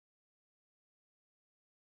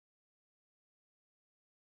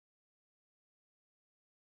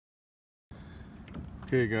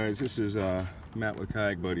Okay guys, this is Matt with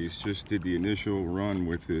Kayakbuddys. Just did the initial run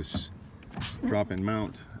with this drop-in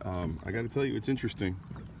mount. I got to tell you, it's interesting.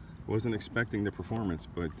 Wasn't expecting the performance,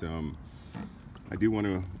 but I do want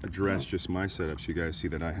to address just my setup so you guys see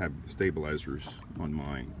that I have stabilizers on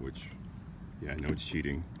mine, which, yeah, I know it's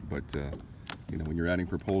cheating, but you know, when you're adding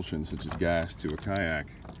propulsion such as gas to a kayak,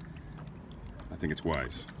 I think it's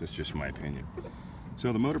wise. That's just my opinion.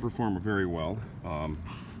 So the motor performed very well.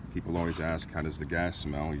 People always ask, how does the gas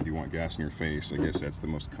smell? Do you want gas in your face? I guess that's the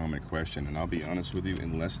most common question. And I'll be honest with you,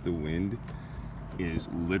 unless the wind is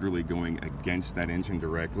literally going against that engine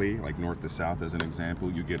directly, like north to south as an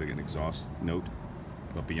example, you get an exhaust note.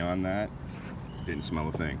 But beyond that, didn't smell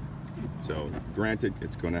a thing. So granted,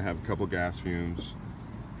 it's going to have a couple gas fumes.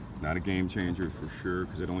 Not a game changer for sure,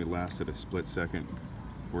 because it only lasted a split second.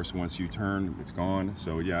 Of course, once you turn, it's gone.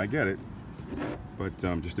 So yeah, I get it. But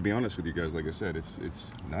just to be honest with you guys, like I said, it's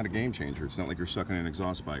not a game changer. It's not like you're sucking an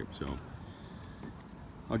exhaust pipe. So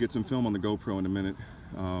I'll get some film on the GoPro in a minute.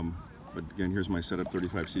 But again, here's my setup,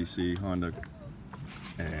 35cc Honda.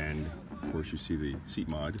 And of course you see the seat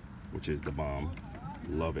mod, which is the bomb.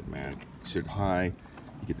 Love it, man. Sit high,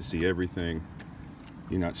 you get to see everything.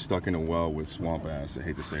 You're not stuck in a well with swamp ass. I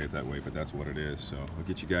hate to say it that way, but that's what it is. So I'll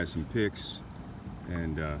get you guys some pics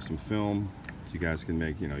and some film. You guys can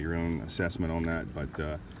make, you know, your own assessment on that,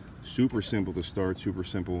 but super simple to start, super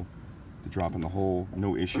simple to drop in the hole.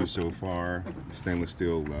 No issues so far. The stainless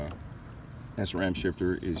steel SRAM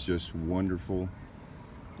shifter is just wonderful.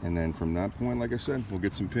 And then from that point, like I said, we'll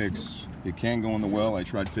get some pics. It can go in the well. I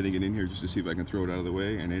tried fitting it in here just to see if I can throw it out of the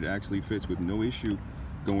way, and it actually fits with no issue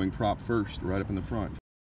going prop first, right up in the front.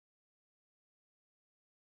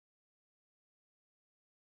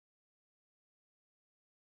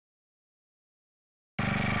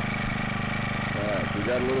 We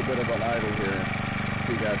got a little bit of an idle here.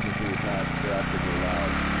 So you guys can see it's not drastically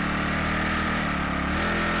loud.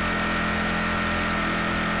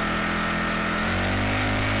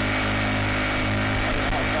 I don't know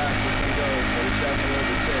how fast this can go, but it's definitely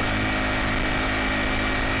over 6.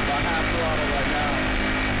 About half throttle right now.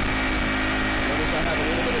 Notice I have a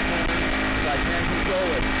little bit of turn, so I can control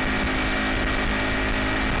it.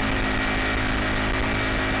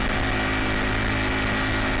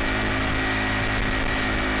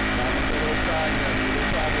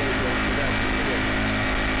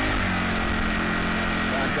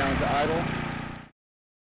 Down to idle.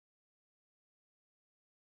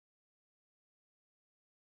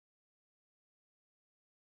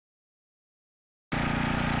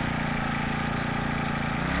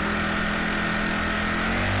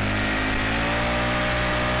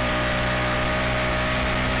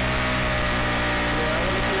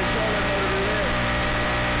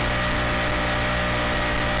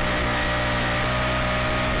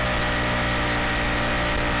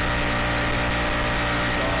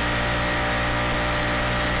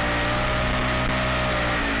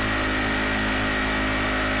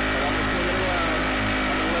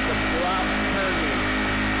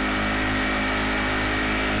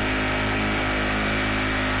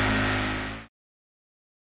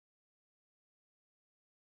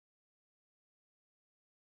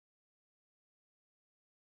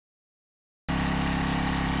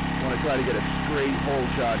 Try to get a straight hole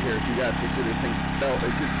shot here so you guys can see this thing failed.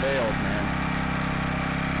 It just failed, man.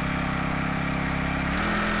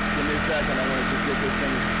 Give me a second, I want to just get this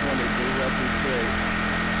thing pointed directly straight.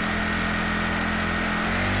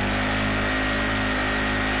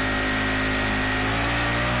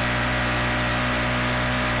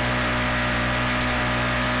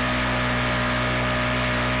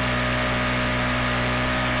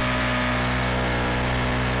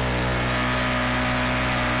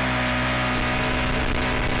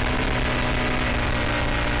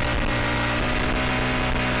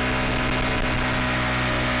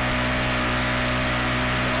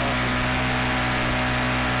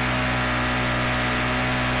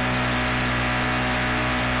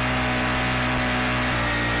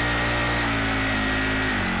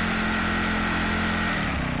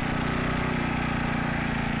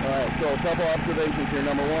 So a couple observations here.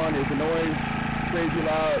 Number one, is the noise crazy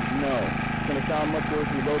loud? No. It's going to sound much worse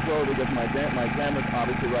in the GoPro because my camera's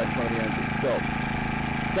obviously right in front of the engine. So,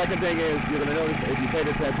 second thing is, you're going to notice, if you paid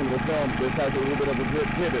attention to the film, this has a little bit of a good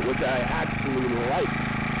pivot, which I actually like.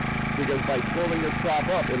 Because by pulling this prop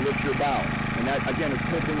up, it lifts your bow. And that, again, is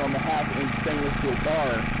tilting on the half-inch stainless steel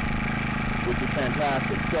bar, which is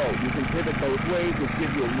fantastic. So, you can pivot both ways, which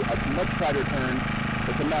gives you a much tighter turn,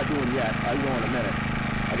 which I'm not doing yet. I will in a minute.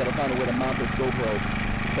 I gotta find a way to mount this GoPro.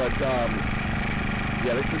 But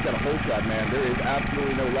yeah, this thing's got a hole shot, man. There is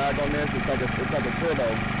absolutely no lag on this. It's like a turbo.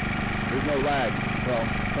 There's no lag. Well,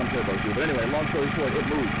 some turbos do. But anyway, long story short, it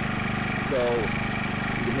moves. So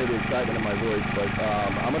you can hear the excitement in my voice. But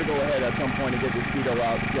I'm going to go ahead at some point and get the speedo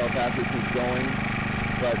out, see how fast it keeps going.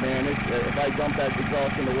 But man, if I dump that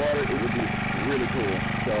exhaust in the water, it would be really cool.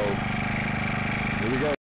 So here we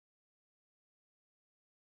go.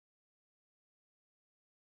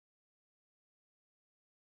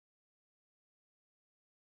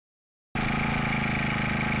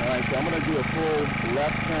 Alright, so I'm going to do a full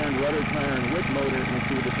left turn, rudder turn with motor and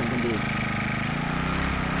see what this thing can do.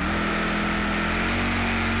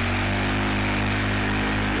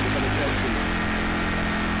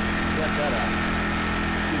 Check that out.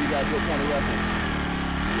 See you guys get point of reference.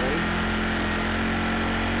 You ready?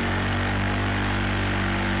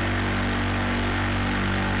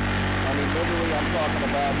 I mean, literally, I'm talking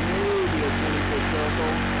about maybe a 20-foot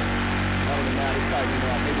circle. Other than that, it's tightening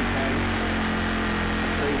up, maybe 10.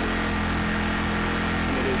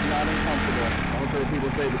 And it is not uncomfortable. I don't care what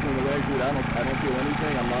people say between the legs, dude. I don't feel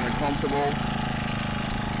anything. I'm not uncomfortable.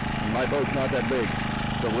 And my boat's not that big.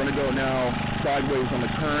 So we're gonna go now sideways on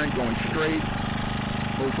the current, going straight.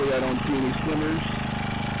 Hopefully I don't see any swimmers.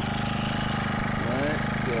 Alright,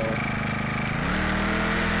 so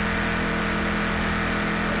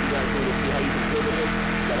you guys need to see how you can pivot it.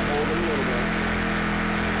 You gotta hold it a little bit.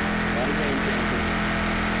 Not a game changer.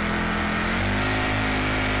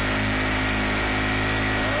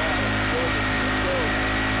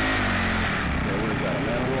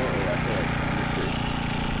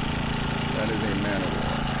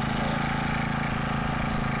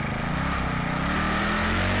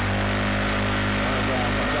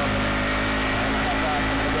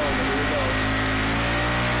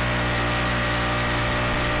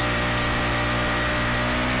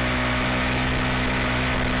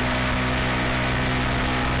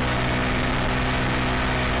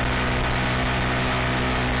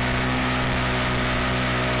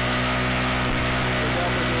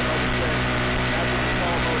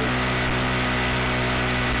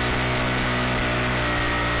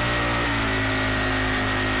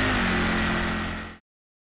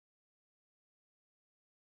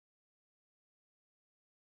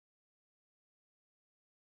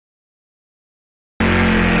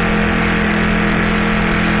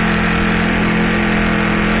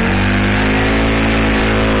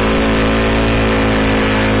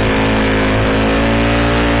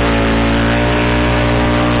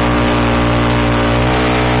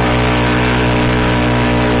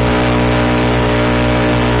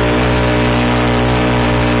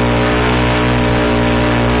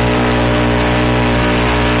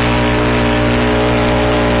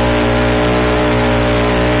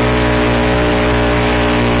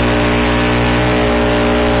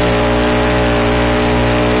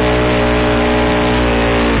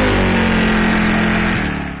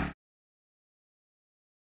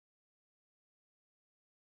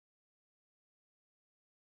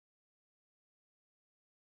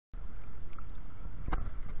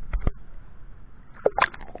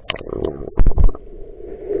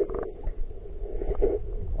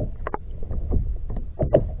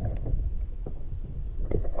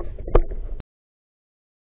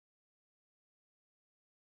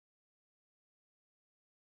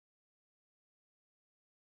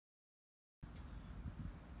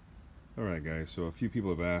 Alright guys, so a few people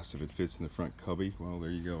have asked if it fits in the front cubby. Well,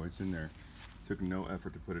 there you go, it's in there. It took no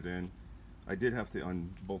effort to put it in. I did have to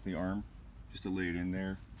unbolt the arm just to lay it in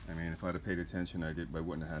there. I mean, if I'd have paid attention, I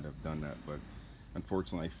wouldn't have had to have done that, but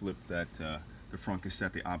unfortunately I flipped that the front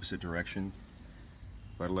cassette the opposite direction.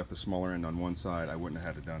 If I'd have left the smaller end on one side, I wouldn't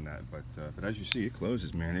have had to done that. But as you see, it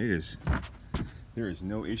closes, man. There is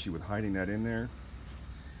no issue with hiding that in there.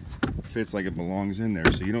 It fits like it belongs in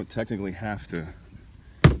there, so you don't technically have to,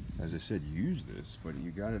 as I said, use this, but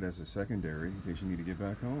you got it as a secondary in case you need to get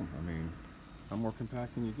back home. I mean, how more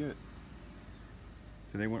compact can you get?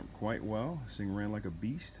 Today went quite well. This thing ran like a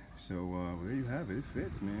beast. So there you have it. It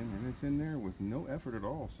fits, man, and it's in there with no effort at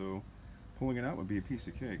all. So pulling it out would be a piece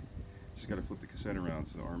of cake. Just got to flip the cassette around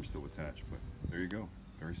so the arm's still attached. But there you go.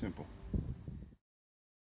 Very simple.